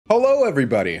Hello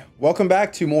everybody, welcome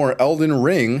back to more Elden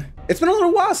Ring. It's been a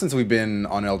little while since we've been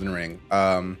on Elden Ring.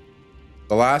 The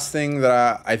last thing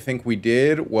that I think we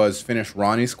did was finish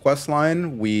Ronnie's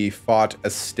questline. We fought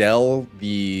Estelle,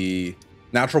 the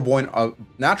natural born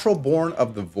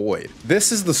of the void.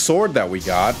 This is the sword that we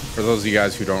got, for those of you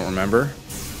guys who don't remember.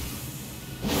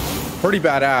 Pretty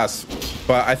badass,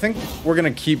 but I think we're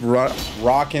gonna keep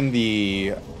rocking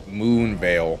the moon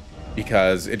veil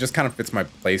because it just kind of fits my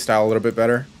playstyle a little bit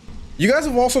better. You guys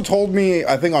have also told me,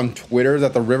 I think on Twitter,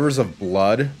 that the Rivers of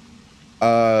Blood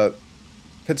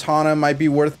katana might be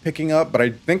worth picking up, but I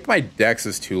think my dex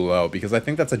is too low because I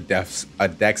think that's a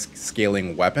dex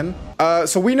scaling weapon.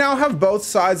 So we now have both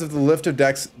sides of the Lift of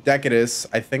Decadus.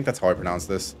 I think that's how I pronounce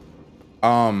this.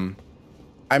 I'm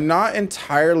not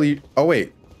entirely... Oh,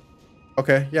 wait.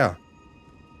 Okay, yeah.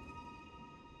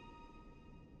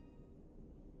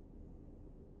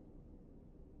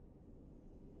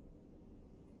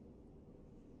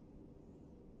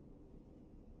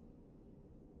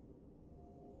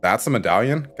 That's the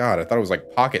medallion? God, I thought it was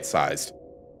like pocket sized.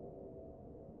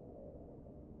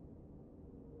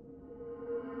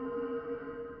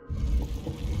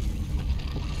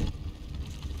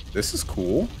 This is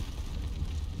cool.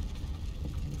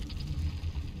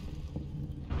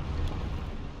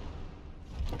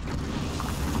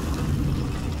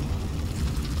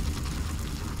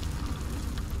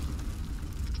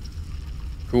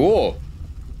 Cool.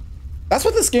 That's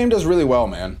what this game does really well,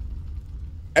 man.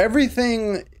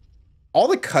 Everything, all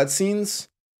the cutscenes,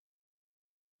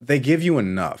 they give you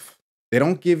enough. They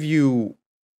don't give you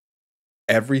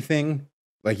everything.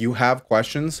 Like, you have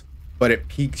questions, but it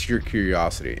piques your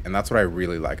curiosity. And that's what I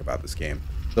really like about this game.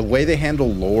 The way they handle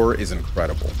lore is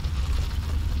incredible.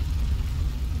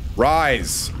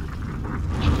 Rise.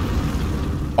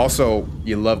 Also,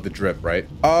 you love the drip, right?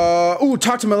 Ooh,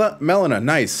 talk to Melina.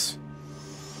 Nice.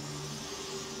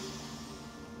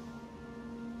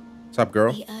 What's up,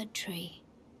 girl? The Erd tree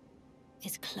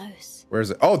is close. Where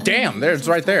is it? Oh, damn! There, it's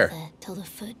right there. Till the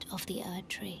foot of the Erd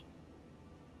tree,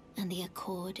 and the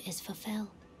accord is fulfilled.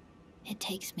 It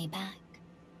takes me back.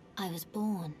 I was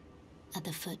born at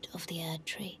the foot of the Erd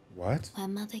tree. What? Where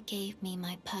Mother gave me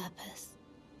my purpose.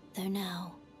 Though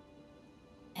now,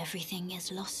 everything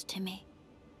is lost to me.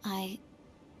 I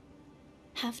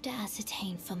have to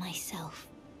ascertain for myself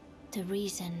the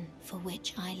reason for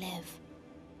which I live,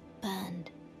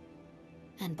 burned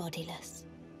and bodiless.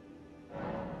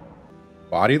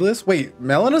 Bodiless? Wait,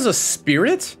 Melina's a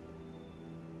spirit?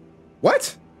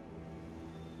 What?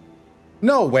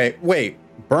 No, wait.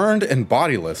 Burned and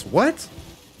bodiless. What?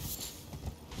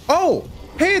 Oh,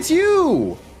 hey, it's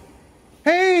you!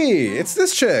 Hey, it's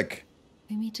this chick.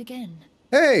 We meet again.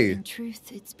 Hey. In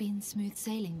truth, it's been smooth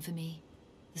sailing for me.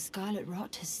 The scarlet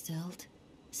rot has stilled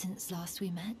since last we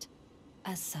met.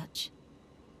 As such,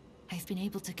 I've been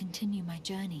able to continue my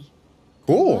journey.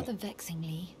 Cool. Rather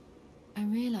vexingly, I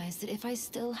realized that if I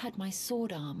still had my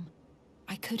sword arm,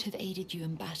 I could have aided you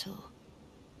in battle.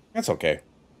 That's okay.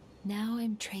 Now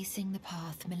I'm tracing the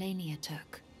path Melania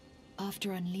took,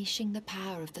 after unleashing the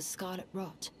power of the Scarlet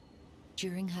Rot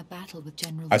during her battle with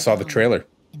General I saw the trailer.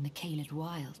 In the Caelid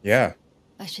Wilds. Yeah.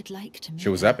 I should like to meet She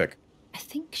was her. epic. I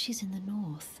think she's in the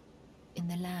north, in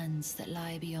the lands that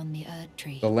lie beyond the Erd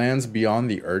tree. The lands beyond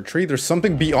the Erd tree? There's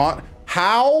something beyond.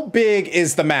 How big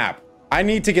is the map? I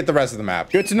need to get the rest of the map.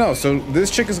 Good to know. So this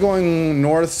chick is going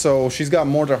north, so she's got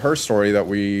more to her story that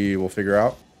we will figure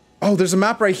out. Oh, there's a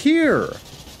map right here.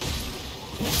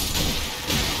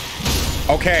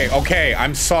 Okay,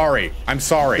 I'm sorry.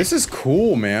 This is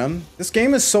cool, man. This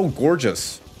game is so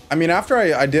gorgeous. I mean, after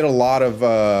I did a lot of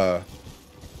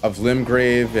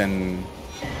Limgrave and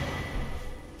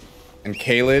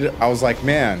Caelid, I was like,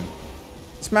 man,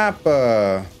 this map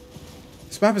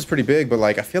is pretty big, but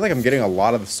like, I feel like I'm getting a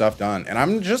lot of the stuff done, and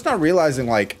I'm just not realizing,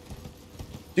 like,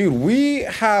 dude, we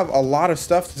have a lot of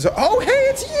stuff to... Oh, hey,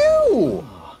 it's you!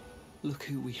 Ah, look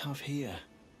who we have here.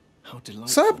 How delightful.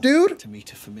 What's up, dude? To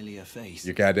meet a familiar face.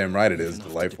 You're goddamn right, it is Even after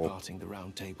delightful. Departing the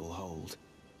Round Table Hold.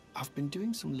 I've been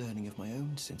doing some learning of my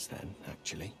own since then,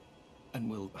 actually, and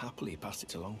will happily pass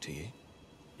it along to you.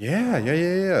 Yeah.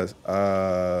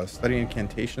 Study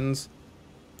incantations.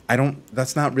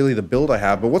 That's not really the build I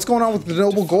have, but what's going on with the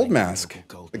Noble Gold Mask?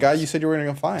 The guy you said you were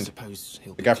gonna find.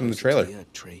 The guy from the trailer.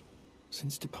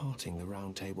 Since departing the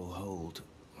Round Table Hold,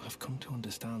 I've come to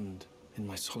understand, in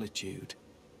my solitude,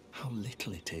 how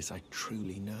little it is I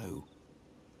truly know.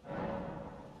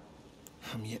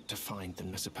 I'm yet to find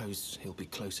them. I suppose he'll be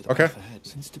closer the path ahead.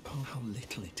 Since departing, how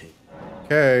little it is.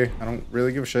 Okay, I don't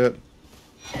really give a shit.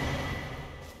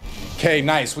 Okay,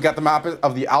 nice. We got the map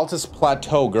of the Altus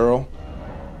Plateau, girl.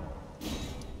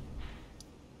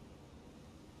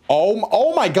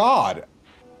 Oh my God.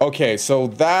 Okay, so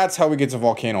that's how we get to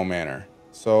Volcano Manor.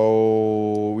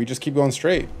 So we just keep going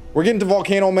straight. We're getting to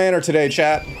Volcano Manor today,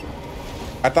 chat.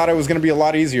 I thought it was gonna be a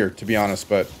lot easier, to be honest,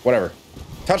 but whatever.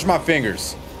 Touch my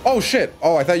fingers. Oh shit.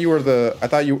 Oh, I thought you were the,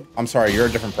 I'm sorry, you're a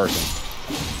different person.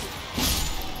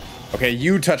 Okay,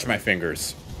 you touch my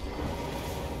fingers.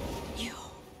 You,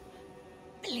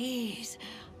 please,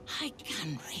 I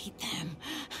can read them.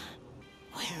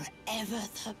 Wherever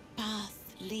the path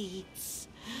leads,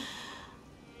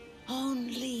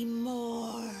 only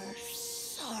more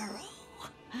sorrow.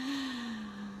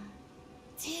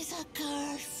 'Tis a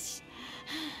curse,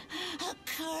 the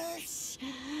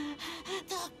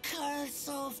curse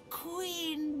of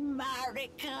Queen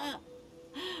Marika.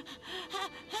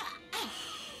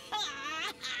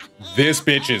 This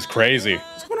bitch is crazy.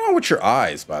 What's going on with your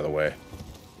eyes, by the way?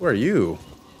 Who are you?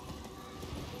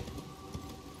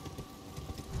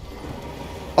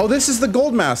 Oh, this is the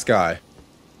gold mask guy.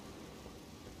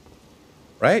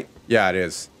 Right? Yeah, it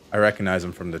is. I recognize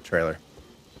him from the trailer.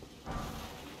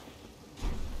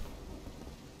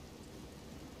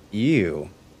 Ew.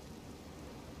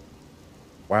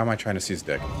 Why am I trying to see his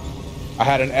dick? I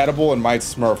had an edible and might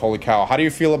smurf. Holy cow. How do you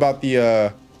feel about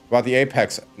the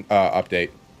Apex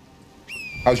update?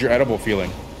 How's your edible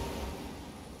feeling?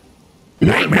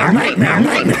 Nightmare, nightmare,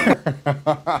 nightmare.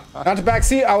 Not to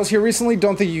backseat, I was here recently.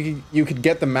 Don't think you could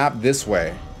get the map this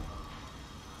way.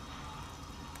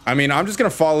 I mean, I'm just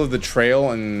gonna follow the trail,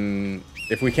 and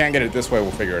if we can't get it this way, we'll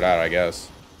figure it out, I guess.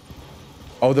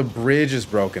 Oh, the bridge is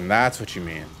broken. That's what you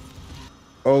mean.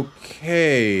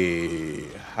 Okay.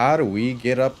 How do we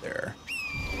get up there?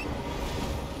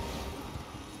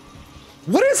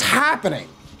 What is happening?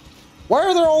 Why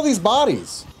are there all these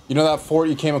bodies? You know that fort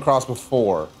you came across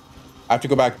before? I have to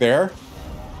go back there?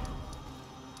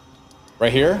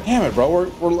 Right here? Damn it, bro.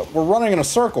 We're running in a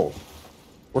circle.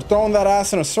 We're throwing that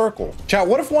ass in a circle. Chat,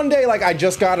 what if one day, like, I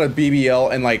just got a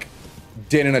BBL and, like,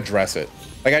 didn't address it?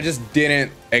 Like, I just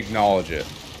didn't acknowledge it.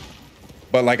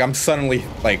 But, like, I'm suddenly,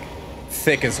 like,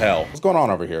 thick as hell. What's going on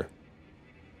over here?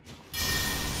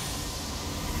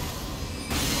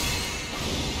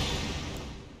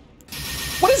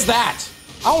 What is that?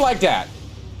 I don't like that.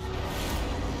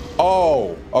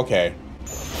 Oh, okay.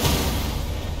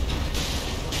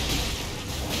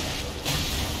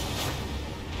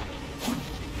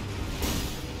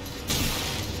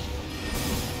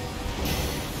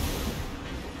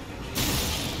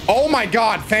 Oh my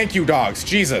God, thank you, dogs.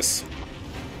 Jesus.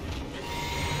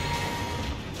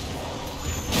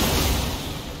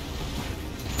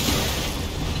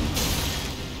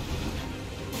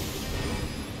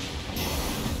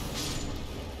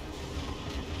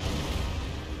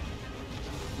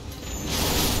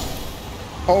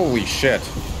 Holy shit.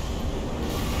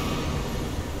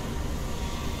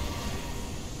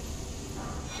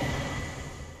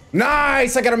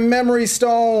 Nice! I got a memory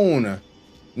stone!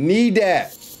 Need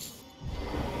that.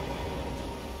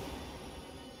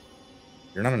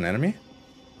 You're not an enemy?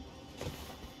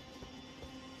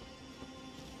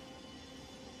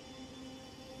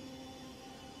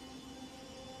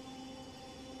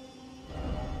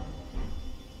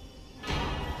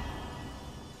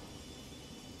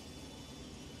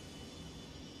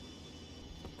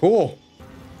 Cool.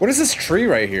 What is this tree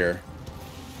right here?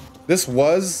 This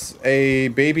was a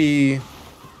baby...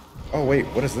 Oh, wait,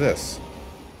 what is this?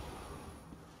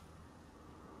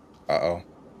 Uh-oh.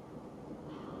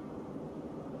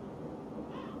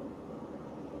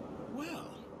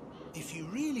 Well, if you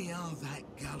really are that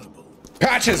gullible...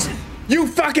 Patches! You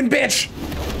fucking bitch!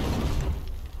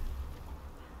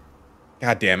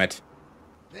 God damn it.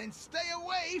 Then stay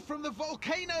away from the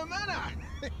Volcano Manor!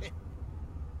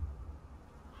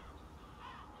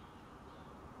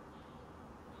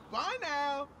 Bye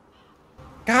now!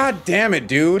 God damn it,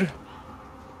 dude.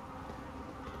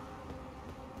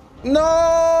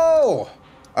 No!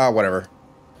 Whatever.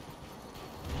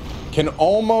 Can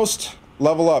almost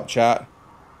level up, chat.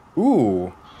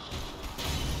 Ooh.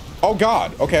 Oh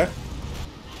God, okay.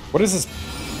 What is this?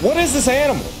 What is this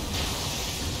animal?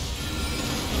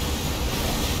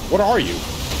 What are you?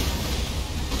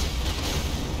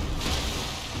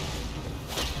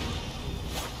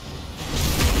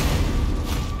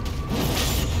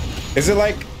 Is it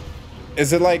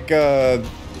like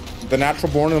the natural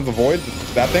born of the void?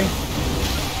 That thing?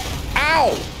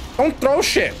 Ow! Don't throw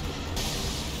shit.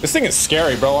 This thing is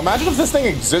scary, bro. Imagine if this thing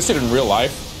existed in real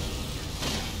life.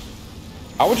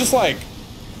 I would just like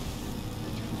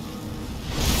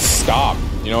stop.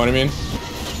 You know what I mean?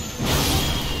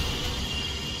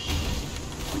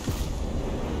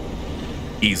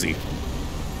 Easy.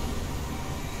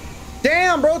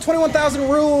 Damn, bro, 21,000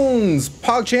 runes.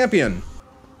 Pog champion.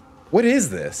 What is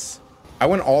this? I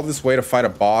went all this way to fight a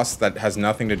boss that has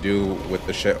nothing to do with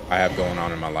the shit I have going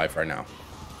on in my life right now.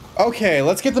 Okay,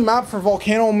 let's get the map for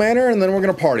Volcano Manor and then we're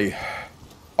gonna party.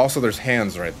 Also, there's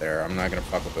hands right there. I'm not gonna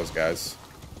fuck with those guys.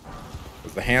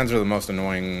 Because the hands are the most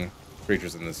annoying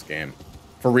creatures in this game.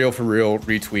 For real,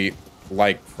 retweet,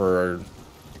 like for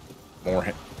more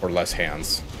or less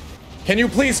hands. Can you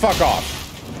please fuck off?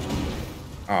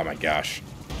 Oh my gosh.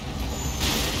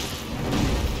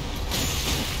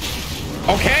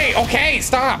 Okay,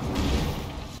 stop.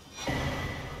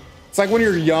 It's like when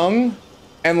you're young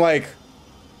and like,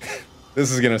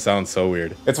 this is gonna sound so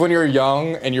weird. It's when you're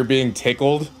young and you're being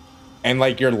tickled and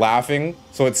like you're laughing.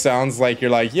 So it sounds like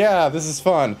you're like, yeah, this is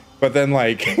fun. But then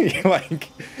like,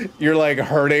 you're like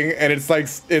hurting and it's like,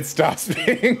 it stops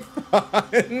being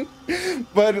fun.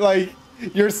 But like,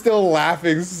 you're still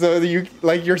laughing. So you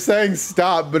like, you're saying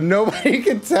stop, but nobody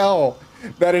can tell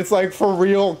that it's like for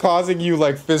real causing you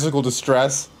like physical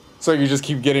distress. So you just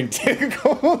keep getting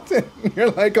tickled and you're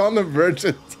like on the verge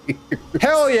of tears.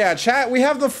 Hell yeah, chat. We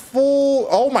have the full,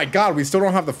 oh my God, we still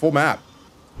don't have the full map.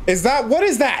 Is that, what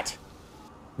is that?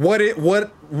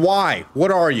 Why?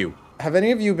 What are you? Have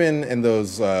any of you been in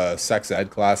those sex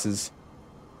ed classes?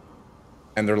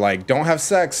 And they're like, don't have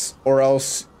sex or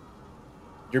else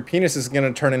your penis is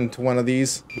gonna turn into one of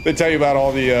these. They tell you about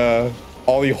all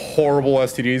the horrible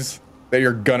STDs that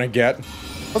you're gonna get.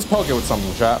 Let's poke it with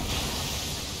something, chat.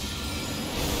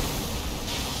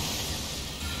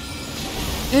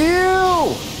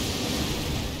 Ew!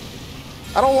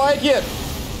 I don't like it.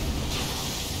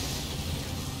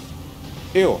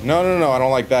 Ew, no, I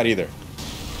don't like that either.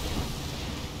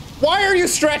 Why are you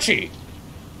stretchy?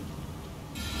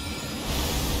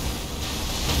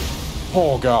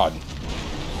 Oh God.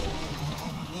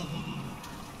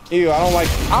 Ew, I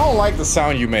don't like the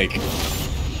sound you make.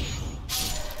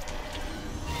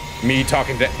 Me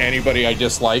talking to anybody I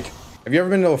dislike. Have you ever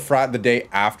been to a frat the day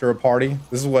after a party?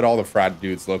 This is what all the frat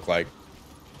dudes look like.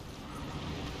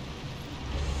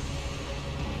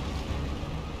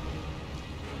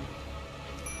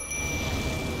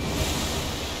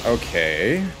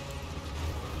 Okay.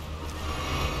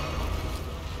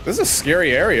 This is a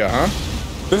scary area, huh?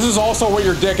 This is also what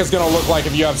your dick is gonna look like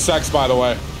if you have sex, by the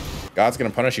way. God's gonna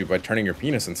punish you by turning your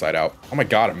penis inside out. Oh my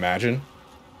God, imagine.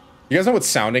 You guys know what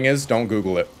sounding is? Don't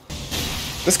Google it.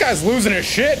 This guy's losing his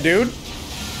shit, dude.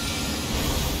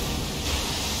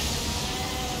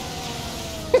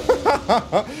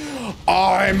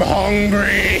 I'm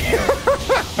hungry.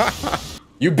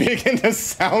 You big into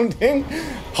sounding?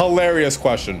 Hilarious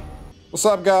question. What's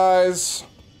up, guys?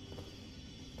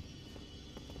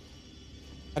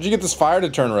 How'd you get this fire to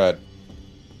turn red?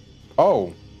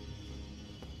 Oh.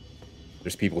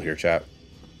 There's people here, chat.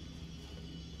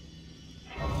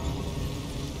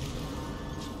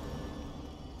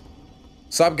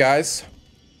 What's up, guys?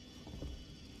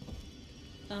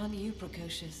 Aren't you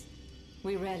precocious?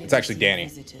 We rarely It's actually receive Danny.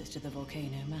 visitors to the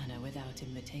Volcano Manor without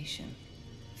invitation.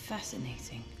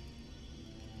 Fascinating.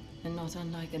 And not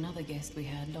unlike another guest we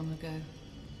had long ago.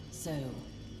 So,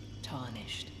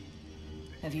 tarnished.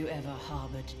 Have you ever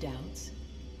harbored doubts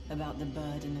about the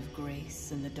burden of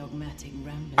grace and the dogmatic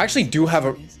ramblings? I actually do have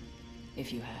a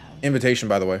If you have, invitation,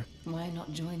 by the way. why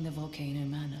not join the Volcano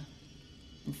Manor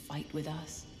and fight with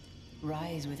us,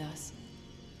 rise with us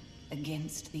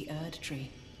against the Erd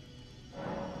Tree?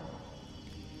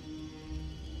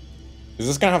 Is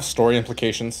this gonna have story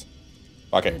implications?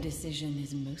 Your Okay. decision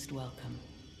is most welcome.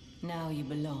 Now you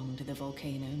belong to the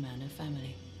Volcano Manor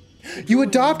family. You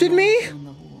adopted me? On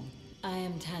the wall. I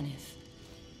am Tanith,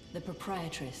 the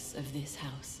proprietress of this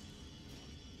house.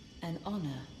 An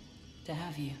honor to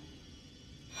have you.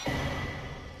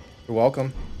 You're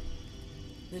welcome.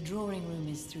 The drawing room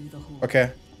is through the hall.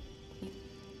 Okay.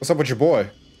 What's up with your boy?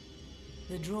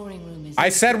 The drawing room is. I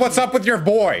said, what's up with your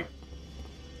boy?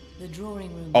 The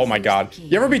drawing room. Oh my God.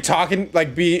 You ever be talking,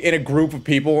 like be in a group of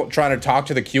people trying to talk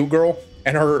to the cute girl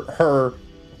and her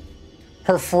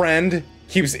friend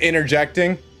keeps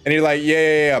interjecting and you're like,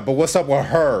 yeah, but what's up with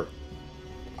her?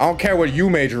 I don't care what you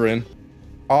major in.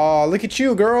 Aw, look at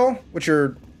you, girl, with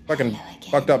your fucking Hello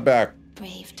again. fucked up back.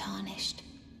 Brave tarnished.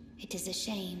 It is a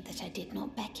shame that I did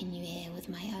not beckon you here with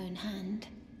my own hand,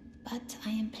 but I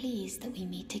am pleased that we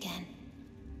meet again.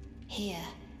 Here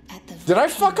at the Did I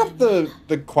fuck up the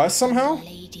quest somehow? under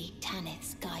Lady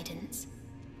Tanith's guidance.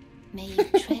 May you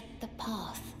tread the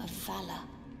path of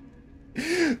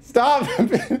valor. Stop.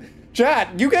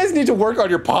 Chat, you guys need to work on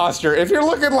your posture. If you're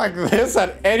looking like this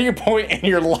at any point in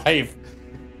your life,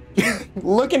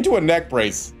 look into a neck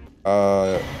brace.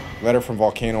 Letter from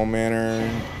Volcano Manor.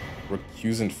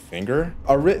 recusant finger?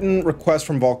 A written request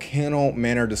from Volcano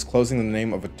Manor disclosing the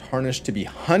name of a tarnished to be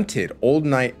hunted, Old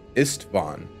Knight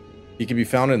Istvan. He can be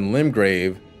found in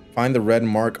Limgrave. Find the red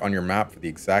mark on your map for the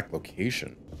exact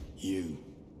location. You.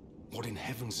 What in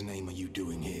heaven's name are you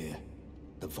doing here?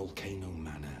 The Volcano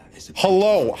Manor is a...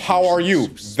 Hello, how are you?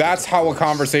 That's how a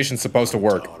conversation's supposed to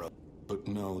work. But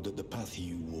know that the path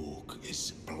you walk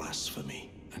is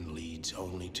blasphemy and leads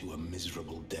only to a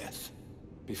miserable death.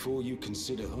 Before you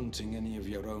consider hunting any of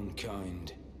your own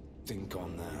kind, think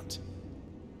on that.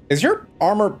 Is your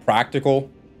armor practical?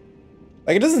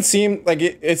 Like, it doesn't seem like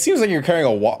it seems like you're carrying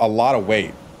a lot of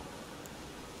weight.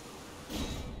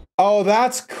 Oh,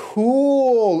 that's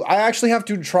cool. I actually have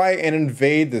to try and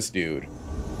invade this dude.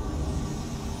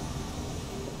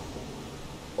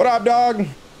 What up, dog?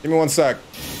 Give me 1 sec.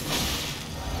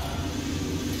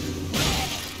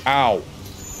 Ow.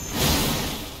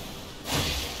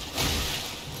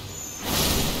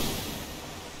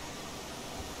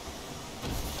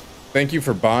 Thank you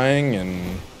for buying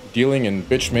and dealing in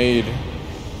bitch-made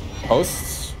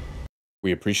posts.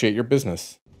 We appreciate your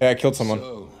business. Hey, I killed someone.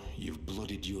 So, you've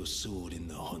bloodied your sword in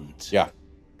the hunt. Yeah.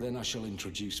 Then I shall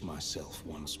introduce myself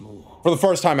once more. For the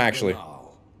first time, actually.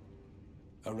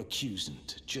 A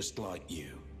recusant, just like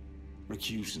you.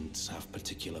 Recusants have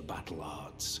particular battle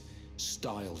arts,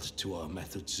 styled to our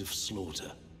methods of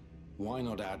slaughter. Why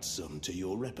not add some to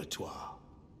your repertoire?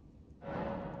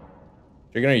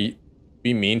 You're gonna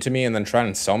be mean to me and then try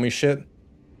and sell me shit?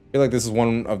 I feel like this is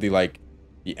one of the, like,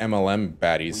 the MLM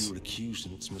baddies. We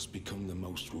recusants must become the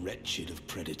most wretched of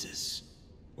predators.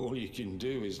 All you can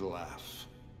do is laugh.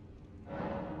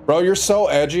 Bro, you're so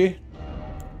edgy.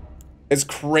 It's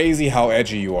crazy how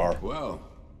edgy you are. Well,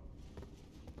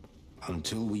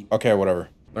 until we... Okay, whatever.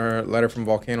 Letter from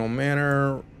Volcano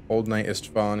Manor. Old Knight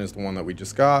Istvan is the one that we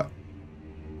just got.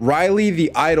 Riley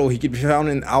the Idol. He can be found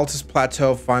in Altus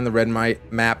Plateau. Find the red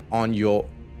map on your...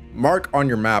 Mark on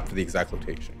your map for the exact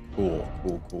location. Cool,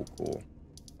 cool, cool, cool.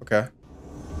 Okay.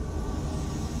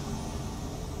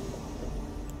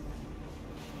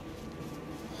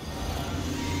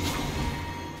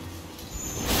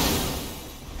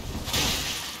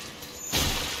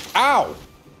 Ow!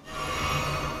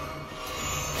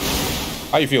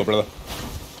 How you feel, brother?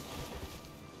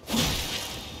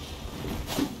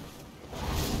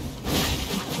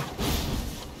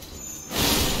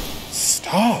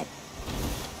 Stop.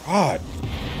 God.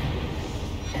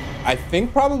 I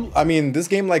think probably, I mean, this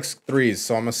game likes threes,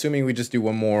 so I'm assuming we just do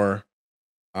one more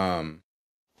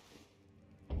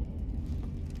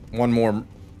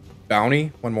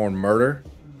bounty, one more murder.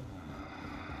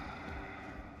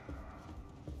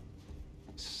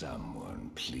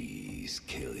 Someone please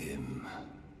kill him.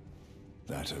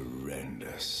 That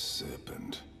horrendous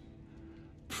serpent.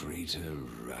 Praetor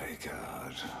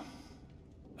Rykard.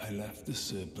 I left the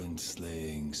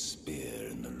serpent-slaying spear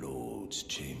in the Lord's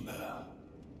chamber.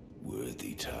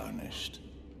 Worthy tarnished.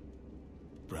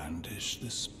 Brandish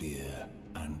the spear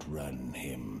and run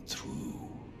him through.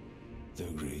 The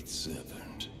great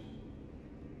serpent.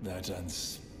 That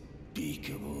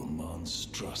unspeakable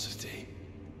monstrosity.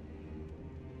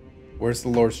 Where's the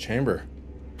Lord's chamber?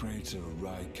 Praetor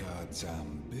Rykard's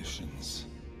ambitions,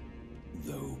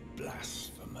 though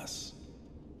blasphemous,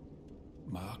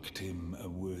 marked him a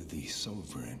worthy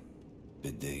sovereign,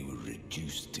 but they were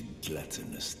reduced to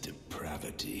gluttonous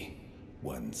depravity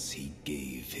once he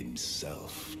gave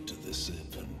himself to the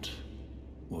serpent.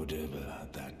 Whatever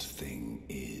that thing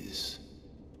is,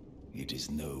 it is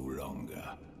no longer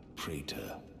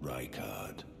Praetor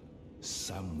Rykard.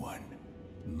 Someone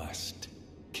must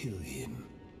kill him.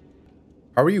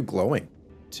 How are you glowing?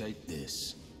 Take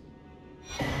this.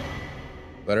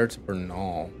 Letter to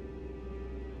Bernal.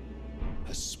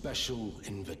 A special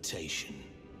invitation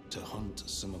to hunt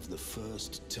some of the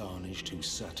first tarnished who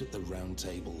sat at the round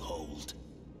table hold.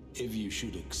 If you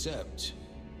should accept,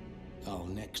 I'll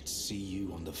next see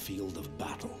you on the field of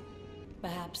battle.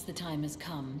 Perhaps the time has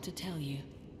come to tell you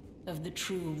of the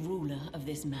true ruler of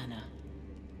this manor,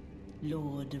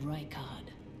 Lord Rykard.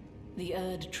 The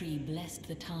Erd Tree blessed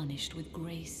the Tarnished with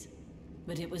grace,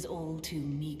 but it was all too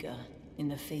meager in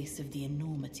the face of the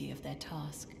enormity of their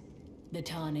task. The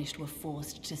Tarnished were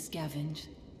forced to scavenge,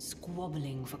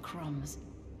 squabbling for crumbs,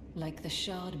 like the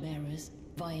Shard Bearers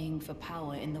vying for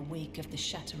power in the wake of the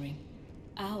Shattering.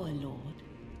 Our Lord,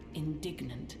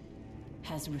 indignant,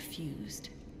 has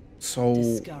refused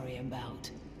to scurry about,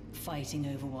 fighting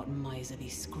over what miserly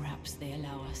scraps they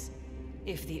allow us.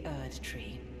 If the Erd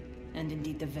Tree, and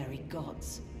indeed the very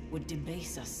gods, would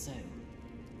debase us so,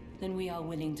 then we are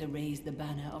willing to raise the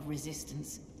banner of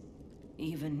resistance,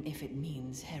 even if it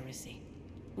means heresy.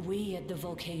 We at the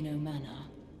Volcano Manor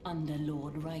under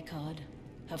Lord Rykard,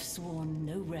 have sworn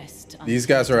no rest. These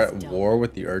guys are at war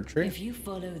with the Erd Tree? If you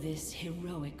follow this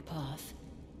heroic path,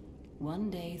 one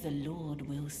day the Lord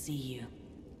will see you.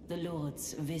 The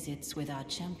Lord's visits with our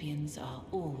champions are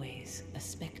always a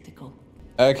spectacle.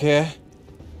 Okay.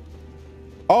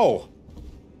 Oh.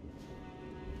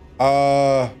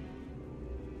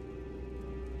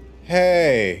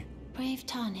 Hey. Brave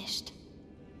Tarnished,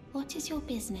 what is your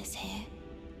business here?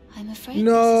 I'm afraid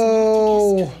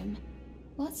No. this is not a guest room.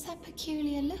 What's that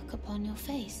peculiar look upon your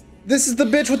face? This is the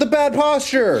bitch with the bad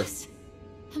posture. Yes.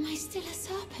 Am I still a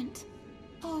serpent?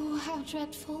 Oh, how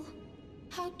dreadful.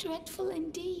 How dreadful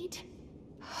indeed.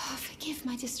 Oh, forgive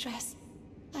my distress.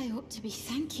 I ought to be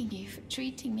thanking you for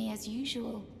treating me as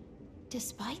usual.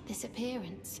 Despite this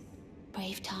appearance,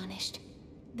 Brave Tarnished,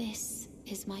 this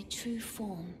is my true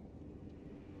form.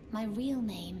 My real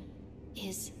name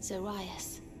is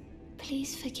Zarias.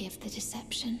 Please forgive the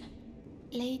deception.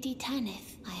 Lady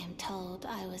Tanith, I am told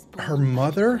I was born Her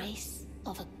mother? by the grace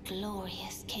of a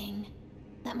glorious king.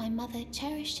 That my mother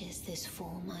cherishes this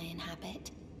form I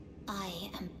inhabit. I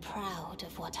am proud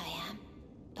of what I am.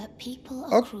 But people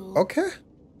are cruel. Okay.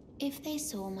 If they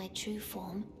saw my true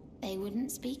form, they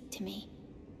wouldn't speak to me.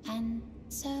 And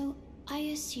so I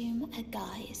assume a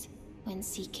guise when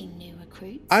seeking new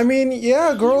recruits. I mean,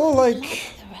 yeah, girl, like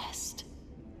the rest.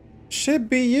 Shit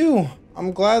be you.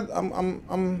 I'm glad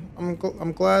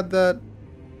I'm glad that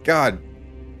God,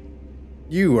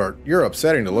 you're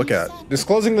upsetting to look at.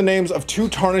 Disclosing the names of 2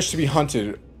 tarnished to be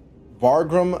hunted.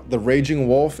 Vargrim the Raging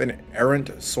Wolf and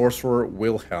errant sorcerer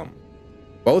Wilhelm.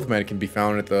 Both men can be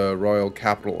found at the royal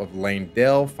capital of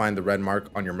Lanedale. Find the red mark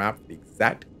on your map for the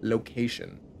exact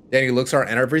location. Danny looks art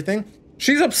and everything.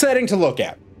 She's upsetting to look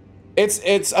at.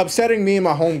 It's upsetting me and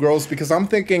my homegirls because I'm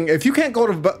thinking if you can't go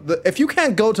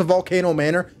to Volcano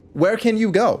Manor, where can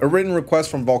you go? A written request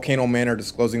from Volcano Manor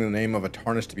disclosing the name of a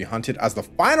tarnished to be hunted as the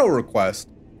final request.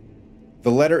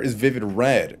 The letter is vivid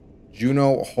red.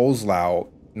 Juno Holzlau,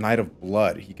 Knight of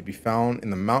Blood. He could be found in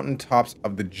the mountaintops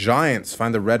of the Giants.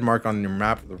 Find the red mark on your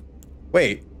map.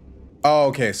 Wait. Oh,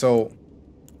 okay. So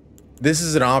this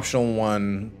is an optional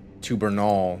one to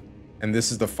Bernal, and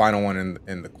this is the final one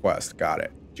in the quest. Got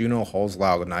it. Juno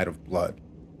Holzlau, Knight of Blood.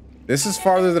 This is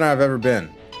farther than I've ever been.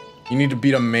 You need to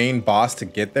beat a main boss to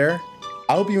get there.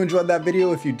 I hope you enjoyed that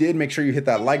video. If you did, make sure you hit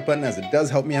that like button as it does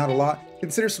help me out a lot.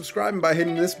 Consider subscribing by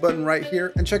hitting this button right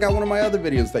here and check out one of my other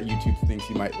videos that YouTube thinks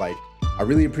you might like. I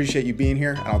really appreciate you being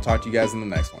here, and I'll talk to you guys in the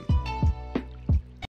next one.